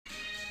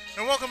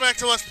And welcome back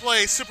to Let's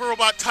Play Super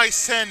Robot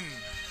Tyson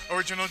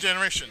Original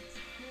Generation.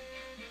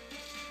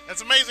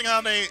 It's amazing how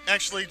they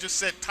actually just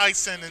said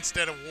Tyson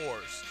instead of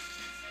Wars.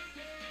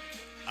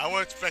 I would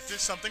have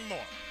expected something more.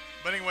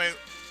 But anyway,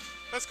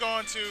 let's go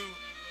on to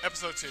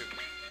episode 2.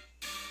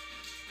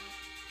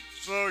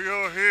 So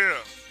you're here.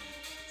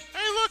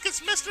 Hey look, it's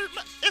Mr.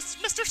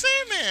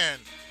 Sandman!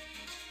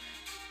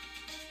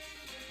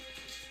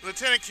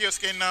 Lieutenant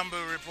Kyosuke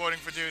Nambu reporting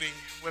for duty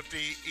with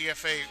the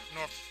EFA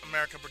North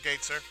America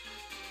Brigade, sir.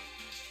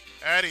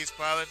 At ease,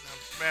 pilot. I'm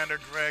Commander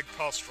Greg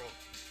Paulstroll.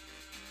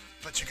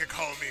 But you can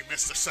call me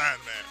Mr.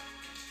 Sandman.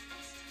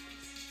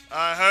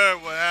 I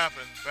heard what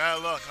happened.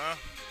 Bad luck, huh?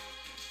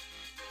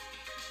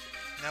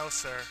 No,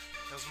 sir.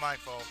 It was my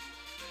fault.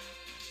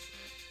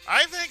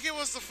 I think it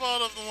was the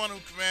fault of the one who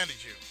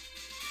commanded you.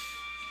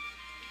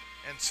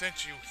 And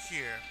sent you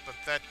here, but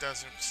that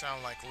doesn't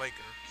sound like Laker.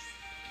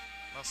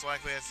 Most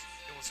likely it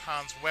was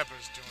Hans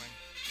Weber's doing.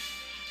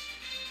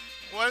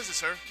 What is it,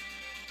 sir?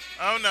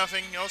 Oh,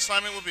 nothing. Your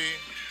assignment will be...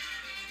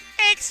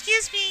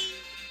 Excuse me.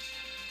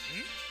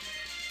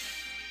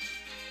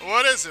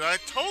 What is it? I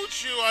told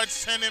you I'd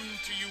send him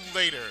to you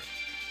later.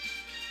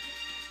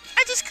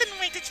 I just couldn't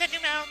wait to check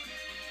him out.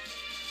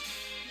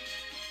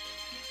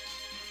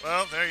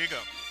 Well, there you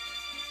go.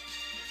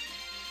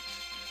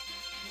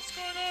 What's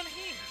going on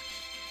here?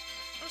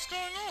 What's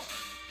going on?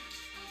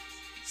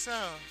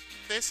 So,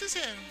 this is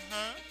him,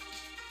 huh?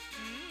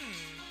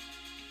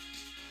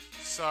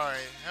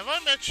 Sorry, have I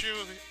met you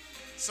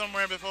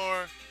somewhere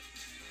before?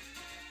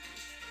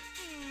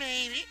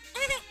 Maybe.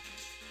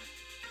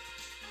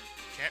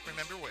 Can't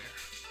remember where.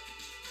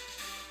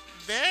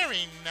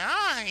 Very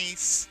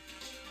nice.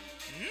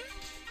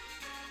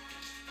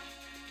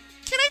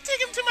 Can I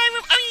take him to my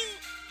room?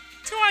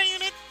 To our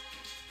unit.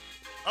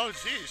 Oh,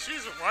 gee,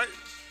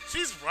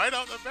 she's right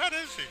out the bat,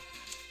 isn't she?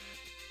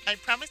 I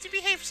promise to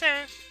behave,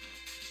 sir.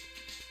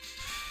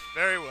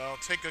 Very well.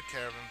 Take good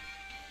care of him.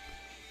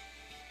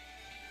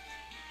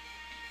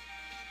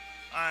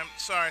 I'm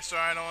sorry, sir.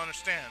 I don't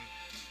understand.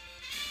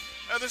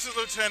 This is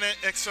Lieutenant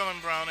Excellen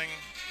Browning.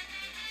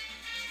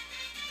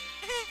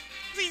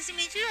 Pleased to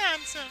meet you,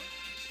 handsome.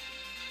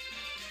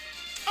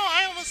 Oh,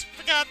 I almost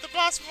forgot. The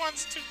boss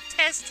wants to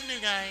test the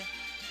new guy.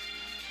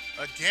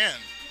 Again?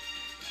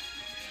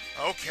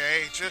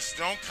 Okay, just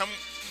don't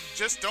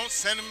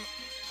send him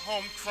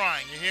home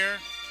crying, you hear?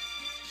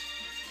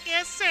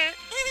 Yes, sir.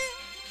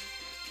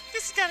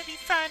 This is gonna be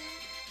fun.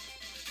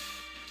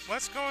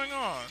 What's going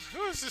on?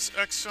 Who is this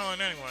Excellen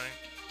anyway?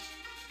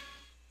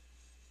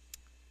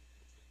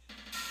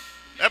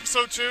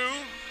 Episode 2,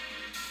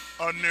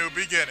 A New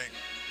Beginning.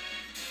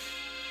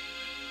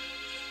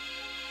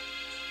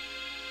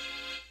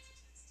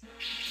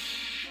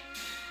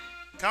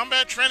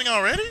 Combat training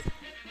already?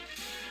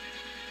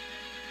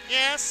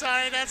 Yeah,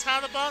 sorry, that's how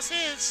the boss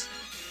is.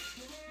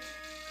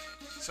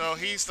 So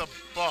he's the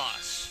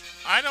boss.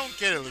 I don't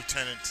get it,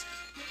 Lieutenant.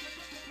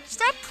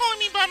 Stop calling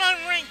me by my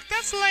rank,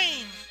 that's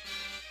lame.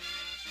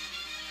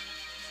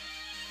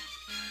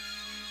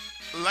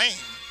 Lame?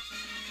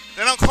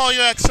 Then I'll call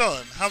you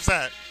Excellen. How's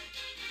that?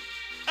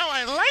 Oh,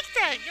 I like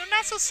that. You're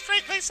not so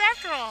straight-laced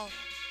after all.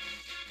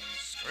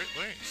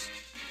 Straight-laced?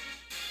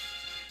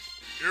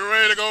 You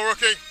ready to go,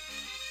 rookie?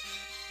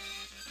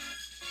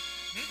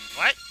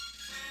 What?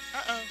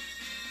 Uh-oh.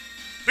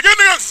 Begin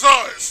the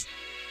exercise!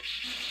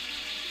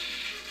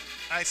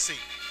 I see.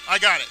 I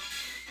got it.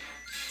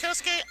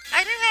 Kyosuke,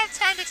 I didn't have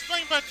time to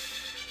explain, but...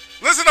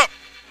 Listen up!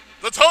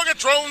 The target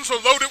drones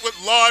are loaded with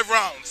live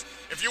rounds.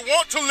 If you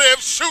want to live,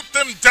 shoot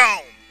them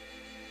down!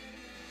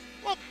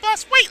 Well,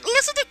 boss, wait,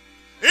 listen to...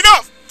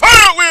 Enough! Fire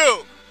at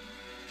will!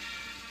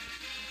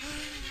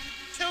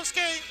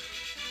 Kyosuke,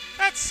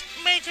 that's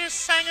Major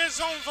Sanger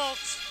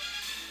Zonvolt.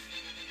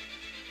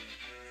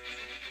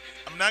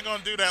 I'm not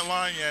gonna do that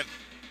line yet.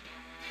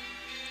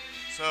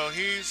 So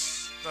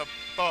he's the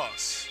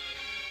boss.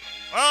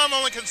 Well, I'm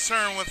only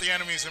concerned with the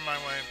enemies in my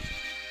way.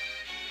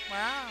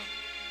 Wow.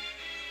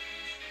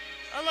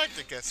 I like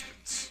the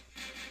Gespins.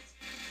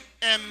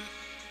 And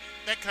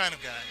that kind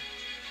of guy.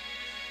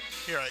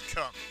 Here I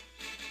come.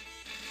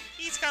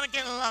 He's gonna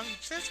get along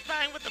just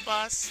fine with the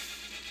boss.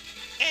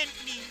 And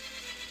me.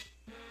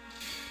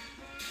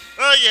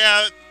 Oh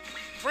yeah,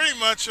 pretty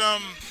much,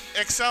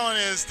 Excellen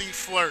is the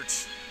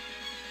flirt.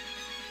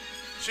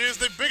 She is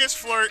the biggest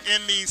flirt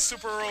in the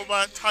Super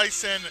Robot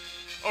Tyson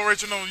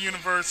original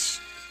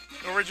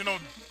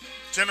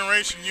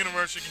generation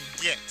universe you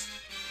can get.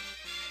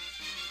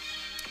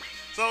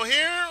 So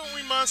here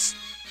we must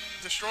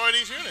destroy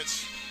these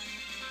units.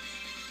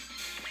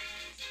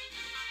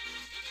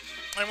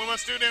 And we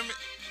must do them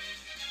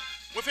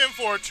within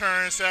 4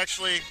 turns to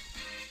actually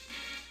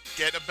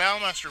get a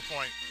Battlemaster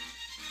point.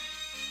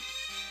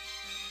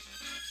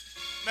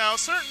 Now,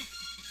 certain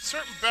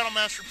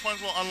Battlemaster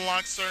points will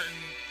unlock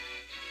certain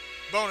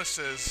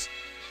bonuses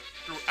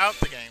throughout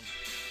the game,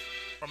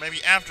 or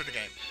maybe after the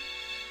game.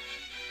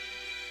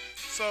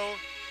 So,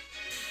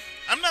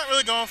 I'm not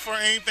really going for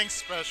anything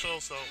special,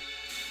 so...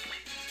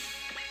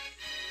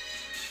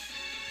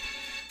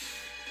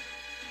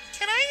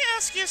 Can I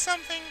ask you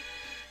something?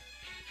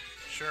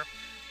 Sure.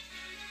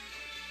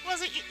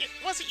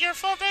 Was it your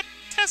fault that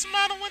test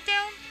model went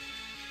down?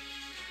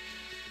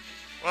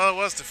 Well, it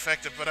was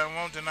defective, but I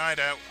won't deny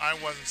that I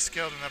wasn't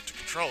skilled enough to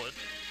control it.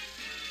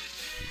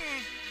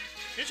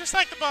 You're just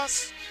like the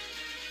boss.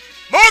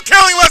 More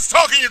killing, less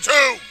talking, you two!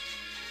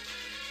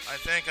 I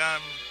think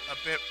I'm a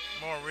bit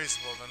more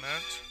reasonable than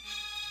that.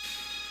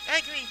 I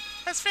agree.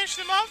 Let's finish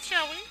them off,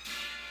 shall we?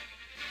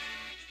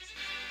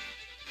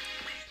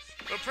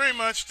 But pretty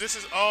much, this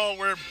is all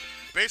we're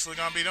basically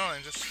gonna be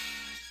doing. Just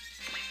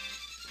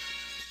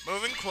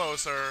moving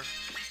closer.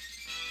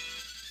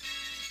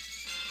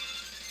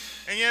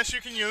 And yes,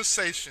 you can use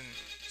Station.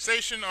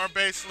 Station are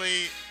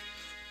basically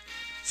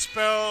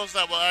spells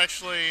that will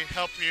actually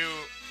help you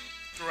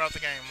throughout the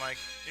game. Like,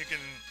 you can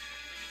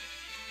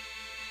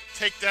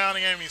take down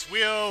the enemy's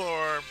wheel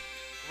or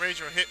raise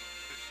your hit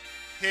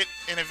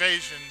and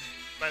evasion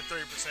by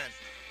 30%.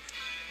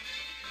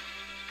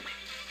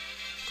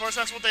 Of course,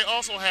 that's what they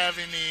also have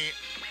in the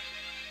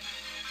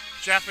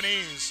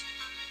Japanese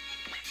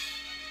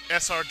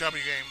SRW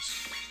games.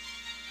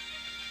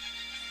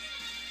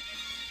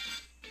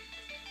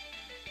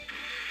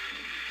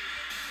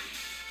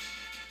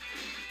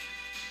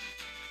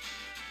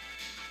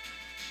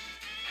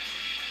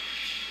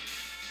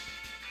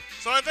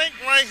 So I think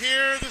right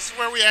here, this is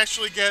where we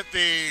actually get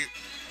the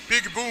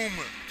big boom.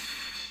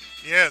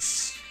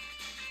 Yes.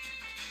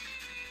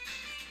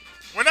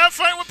 We're not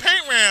fighting with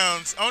paint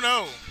rounds. Oh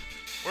no.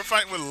 We're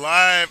fighting with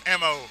live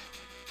ammo.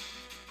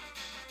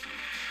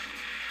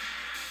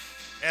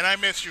 And I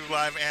miss you,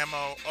 live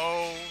ammo.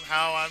 Oh,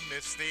 how I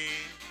miss thee.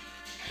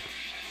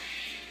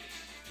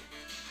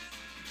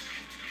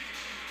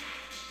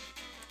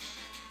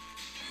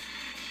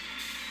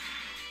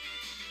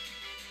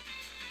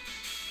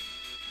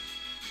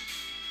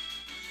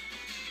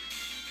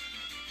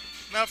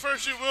 Now,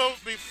 first you will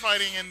be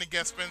fighting in the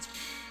guest spins,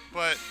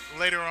 but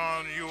later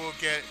on you will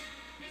get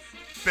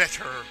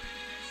better,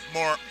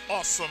 more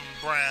awesome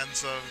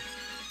brands of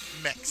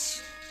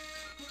mechs.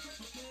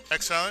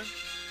 Excellen?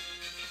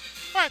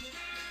 What?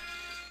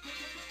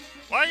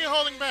 Why are you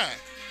holding back?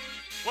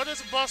 What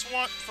does the boss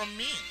want from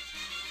me?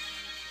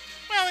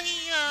 Well,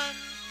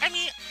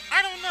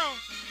 I don't know.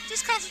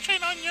 Just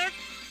concentrate on your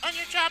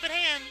job at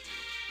hand.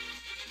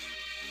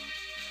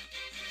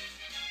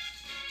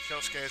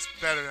 Kyosuke is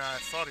better than I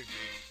thought he'd be.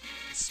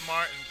 He's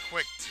smart and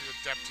quick to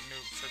adapt to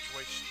new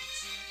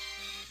situations.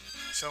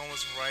 Excellen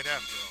was right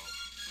after all.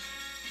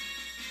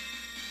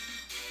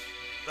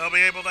 They'll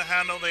be able to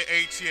handle the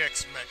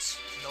ATX mechs,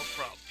 no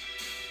problem.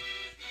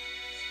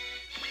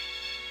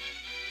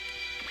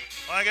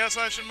 Well, I guess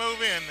I should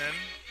move in then.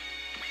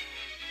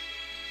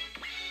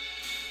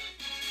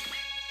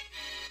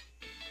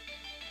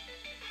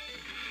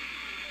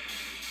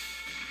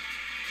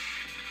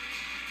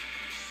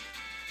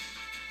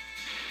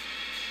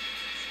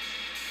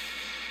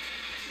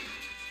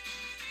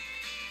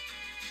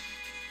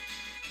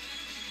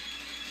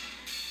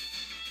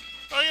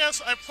 Oh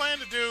yes, I plan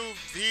to do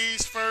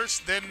these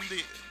first, then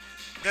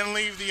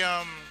leave the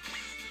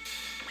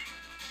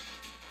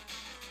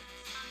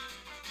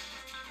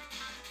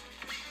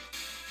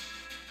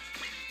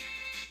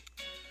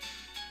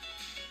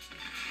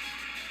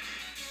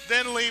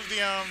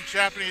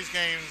Japanese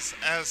games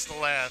as the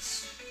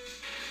last.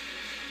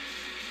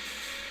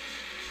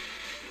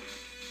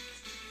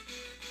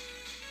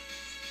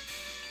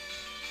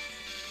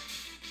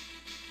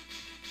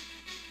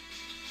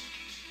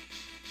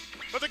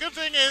 But the good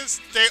thing is,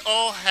 they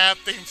all have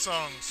theme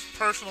songs,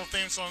 personal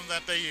theme songs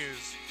that they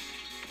use.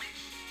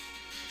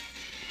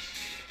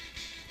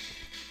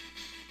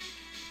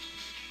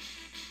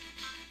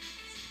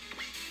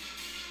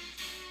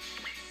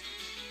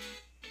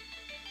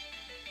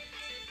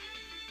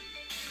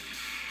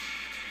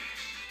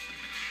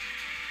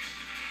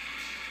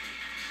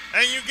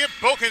 And you get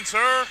broken,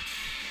 sir.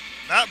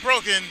 Not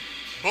broken,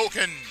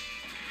 broken.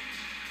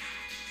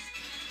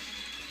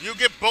 You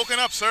get broken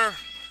up, sir.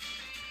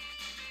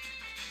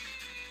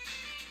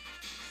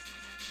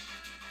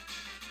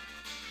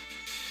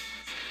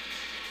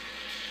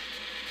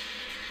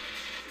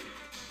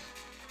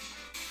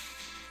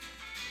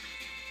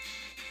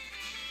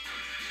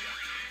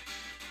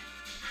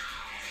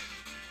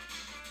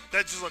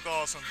 That just looked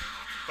awesome.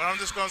 But I'm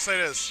just going to say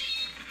this.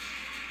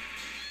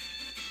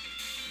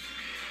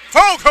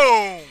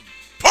 Falcon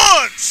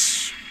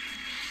Punch!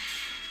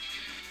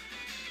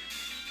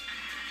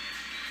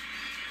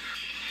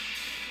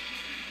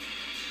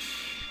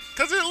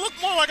 Because it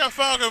looked more like a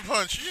Falcon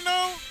Punch, you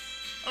know?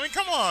 I mean,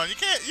 come on. You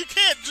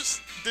can't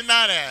just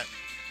deny that.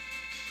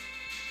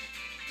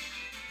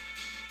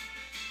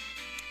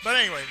 But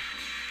anyway,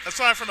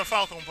 aside from the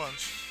Falcon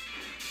Punch.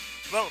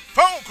 The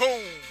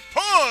Falcon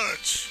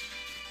Punch!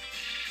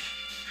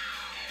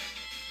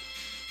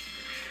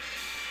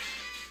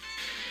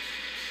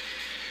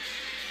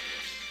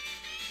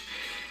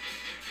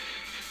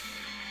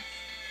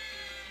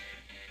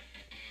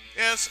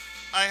 Yes,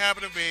 I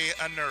happen to be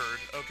a nerd,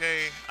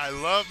 okay? I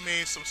love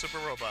me some super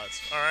robots,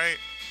 alright?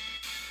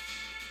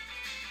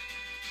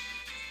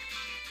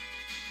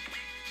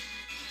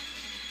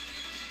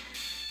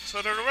 So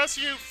to the rest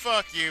of you,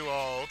 fuck you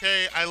all,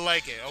 okay? I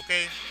like it,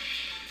 okay?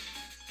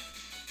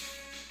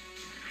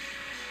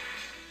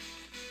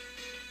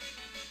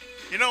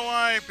 You know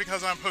why?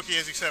 Because I'm Pookie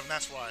AZ7,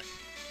 that's why.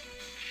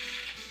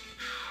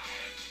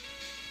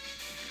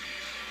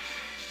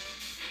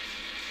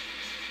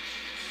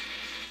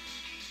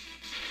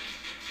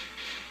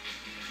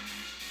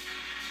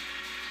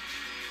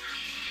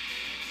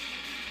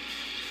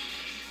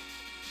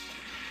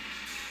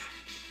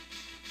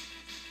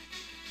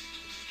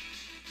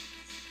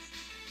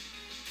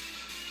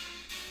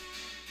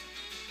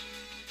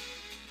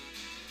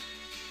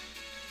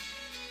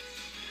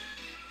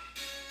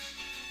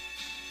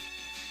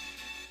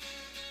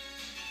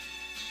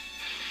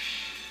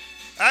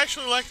 I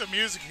actually like the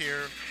music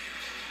here.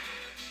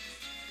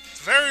 It's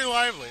very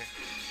lively.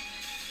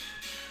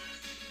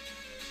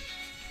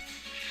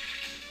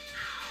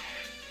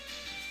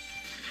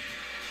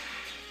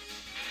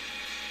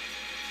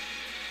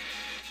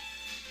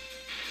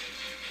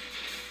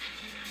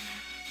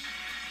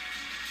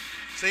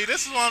 See,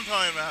 this is what I'm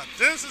talking about.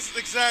 This is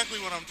exactly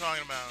what I'm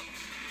talking about.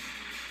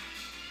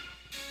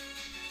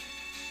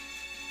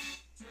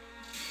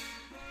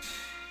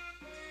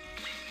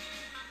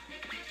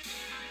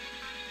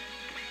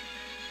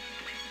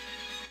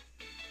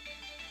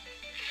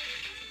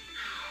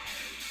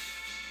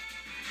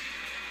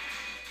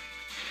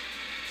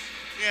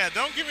 Yeah,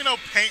 don't give me no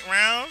paint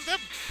rounds.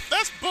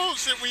 That's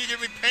bullshit when you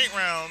give me paint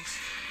rounds.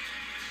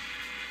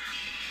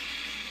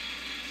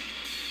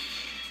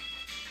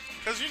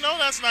 Because you know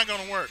that's not going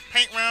to work.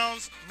 Paint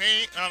rounds,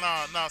 me,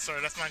 no,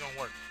 sorry, that's not going to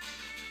work.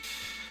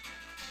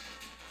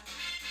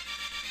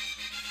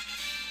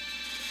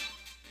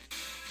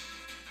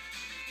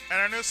 And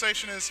our new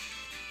station is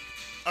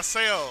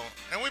Excellen,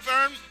 and we've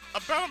earned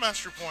a Battle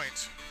Master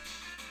point.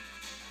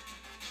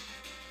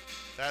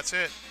 That's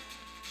it.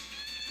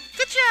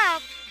 Good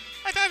job!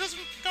 I thought it was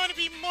going to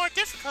be more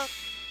difficult.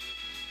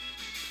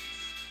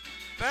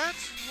 That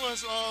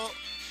was all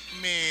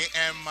me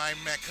and my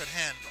mech could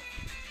handle.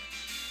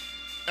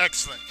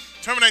 Excellent.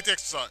 Terminate the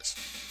exercise.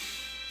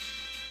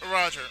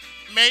 Roger.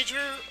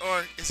 Major,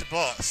 or is it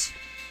boss?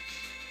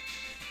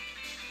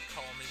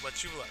 Call me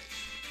what you like.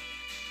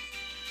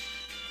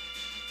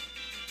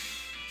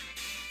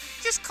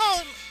 Just call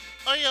him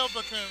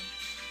Oyobakun.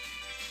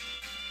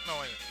 No,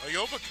 wait.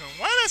 Oyobakun?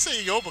 Why did I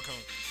say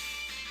Oyobakun?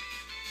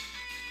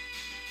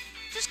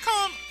 Just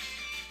call him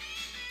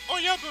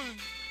Oyobun.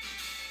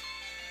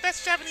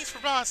 That's Japanese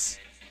for boss.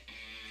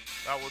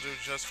 That will do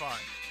just fine.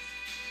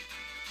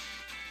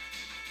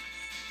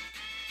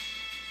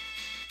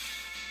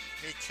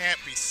 He can't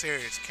be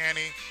serious, can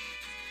he?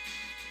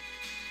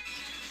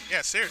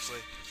 Yeah, seriously.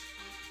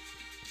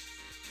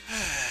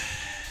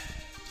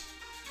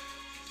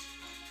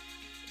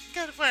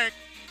 Good work.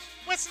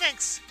 What's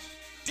next?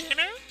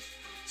 Dinner?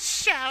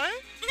 Shower?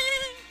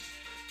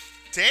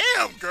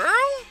 Damn, girl!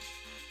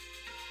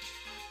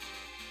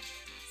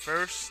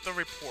 First, the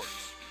report.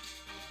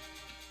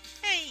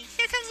 Hey,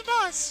 here comes the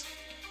boss.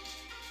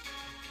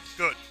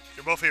 Good.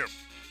 You're both here.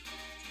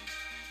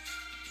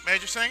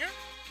 Major Singer?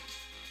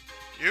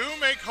 You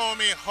may call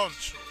me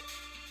Honcho.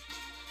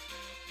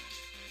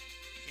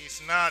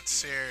 He's not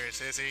serious,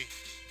 is he?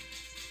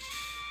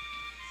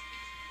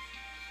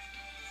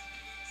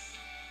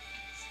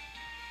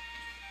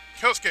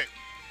 Kyosuke,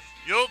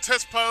 you'll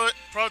test pilot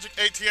Project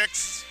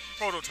ATX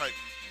prototype.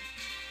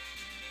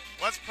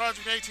 What's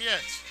Project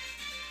ATX?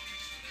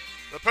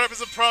 The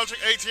purpose of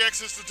Project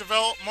ATX is to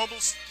develop mobile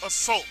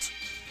assault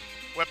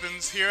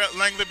weapons here at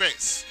Langley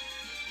Base.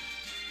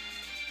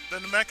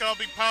 Then the mech I'll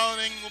be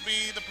piloting will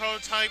be the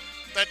prototype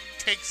that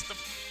takes the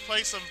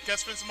place of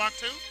Guestman's Mach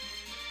 2?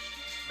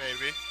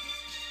 Maybe.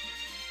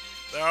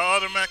 There are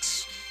other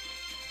mechs.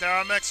 There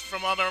are mechs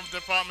from other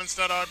departments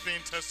that are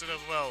being tested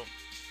as well.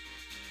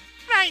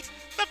 Right.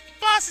 The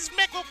boss's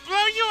mech will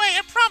blow you away,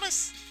 I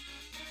promise.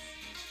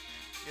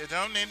 You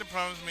don't need to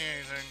promise me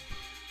anything.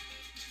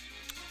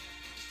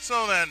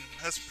 So then,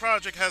 this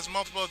project has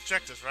multiple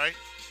objectives, right?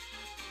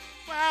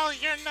 Well,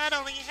 you're not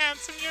only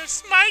handsome, you're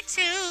smart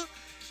too.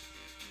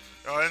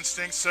 Your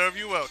instincts serve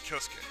you well,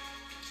 Kyosuke.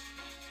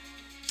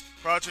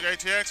 Project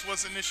ATX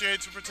was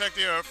initiated to protect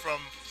the Earth from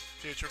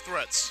future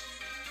threats.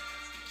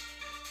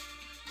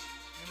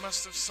 You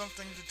must have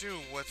something to do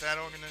with that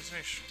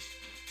organization.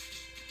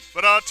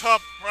 But our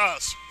top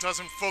brass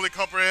doesn't fully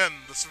comprehend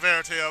the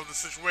severity of the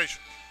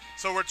situation,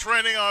 so we're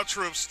training our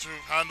troops to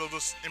handle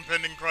this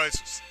impending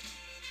crisis.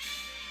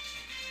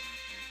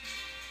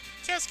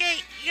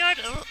 Kyosuke, you're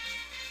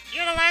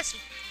the last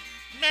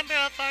member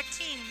of our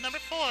team, number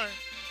 4.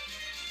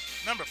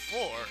 Number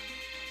 4?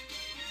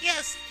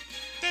 Yes,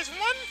 there's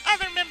one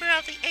other member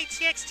of the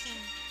ATX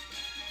team.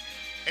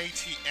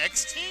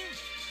 ATX team?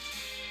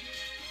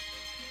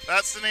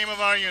 That's the name of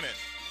our unit.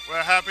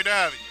 We're happy to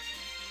have you.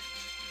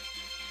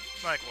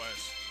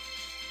 Likewise.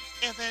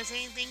 If there's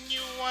anything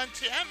you want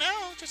to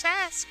know, just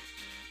ask.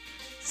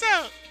 So,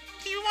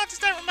 do you want to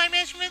start with my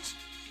measurements?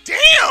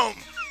 Damn!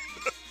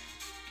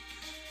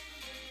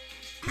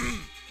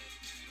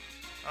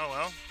 Oh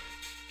well.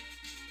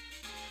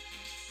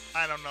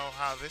 I don't know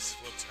how this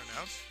will turn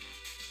out.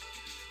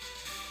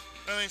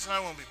 At least I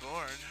won't be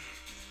bored.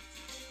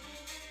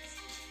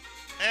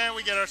 And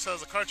we get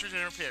ourselves a cartridge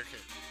and repair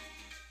kit.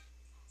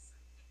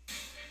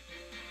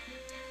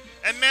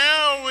 And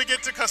now we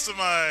get to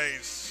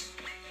customize.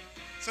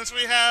 Since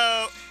we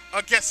have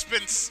a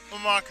Gespin's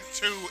Mark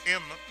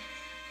II-M,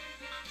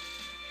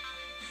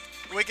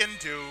 we can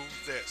do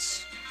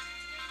this.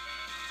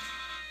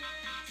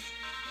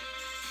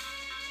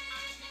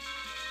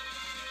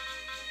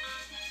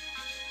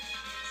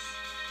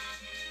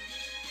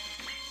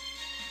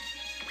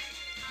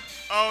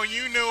 Oh,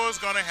 you knew it was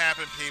gonna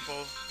happen,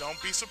 people.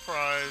 Don't be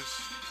surprised.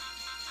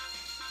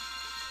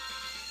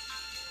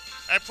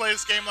 I play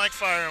this game like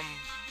Fire Emblem.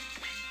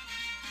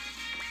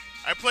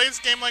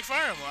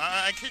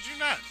 I kid you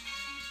not.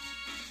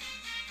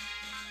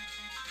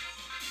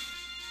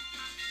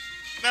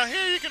 Now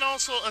here you can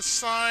also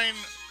assign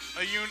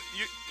a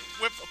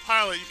with a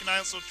pilot. You can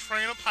also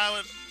train a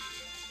pilot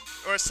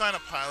or assign a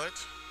pilot.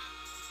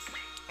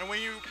 And when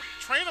you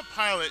train a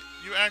pilot,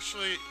 you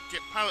actually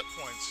get pilot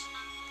points.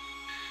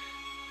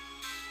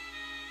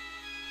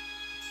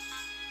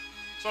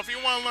 So if you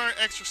want to learn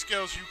extra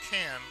skills, you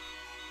can.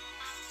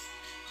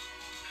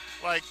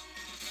 Like,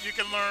 you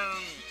can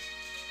learn...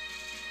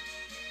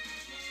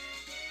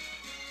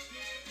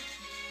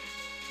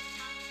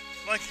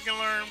 Like, you can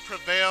learn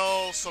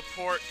Prevail,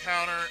 Support,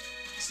 Counter,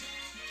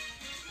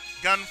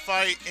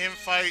 Gunfight,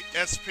 Infight,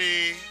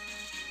 SP,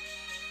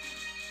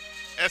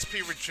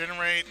 SP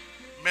Regenerate,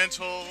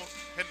 Mental,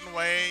 Hidden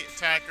Way,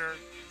 Attacker,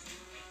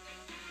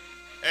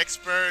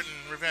 Expert,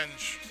 and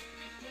Revenge.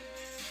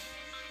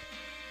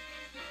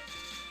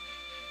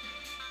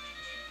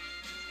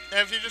 And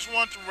if you just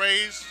want to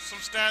raise some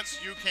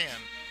stats, you can.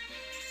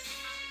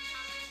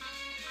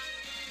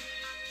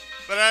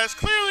 But it's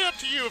clearly up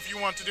to you if you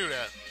want to do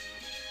that.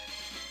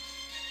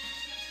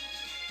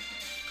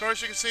 Of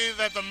course, you can see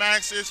that the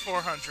max is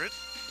 400.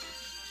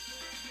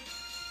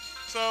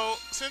 So,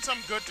 since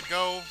I'm good to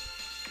go,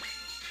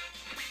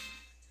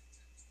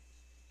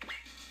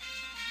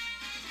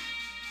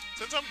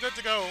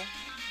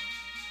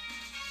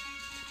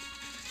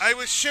 I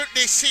will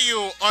certainly see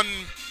you on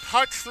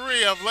part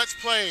 3 of Let's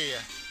Play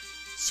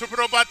Super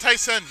Robot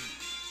Tyson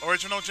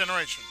Original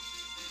Generation.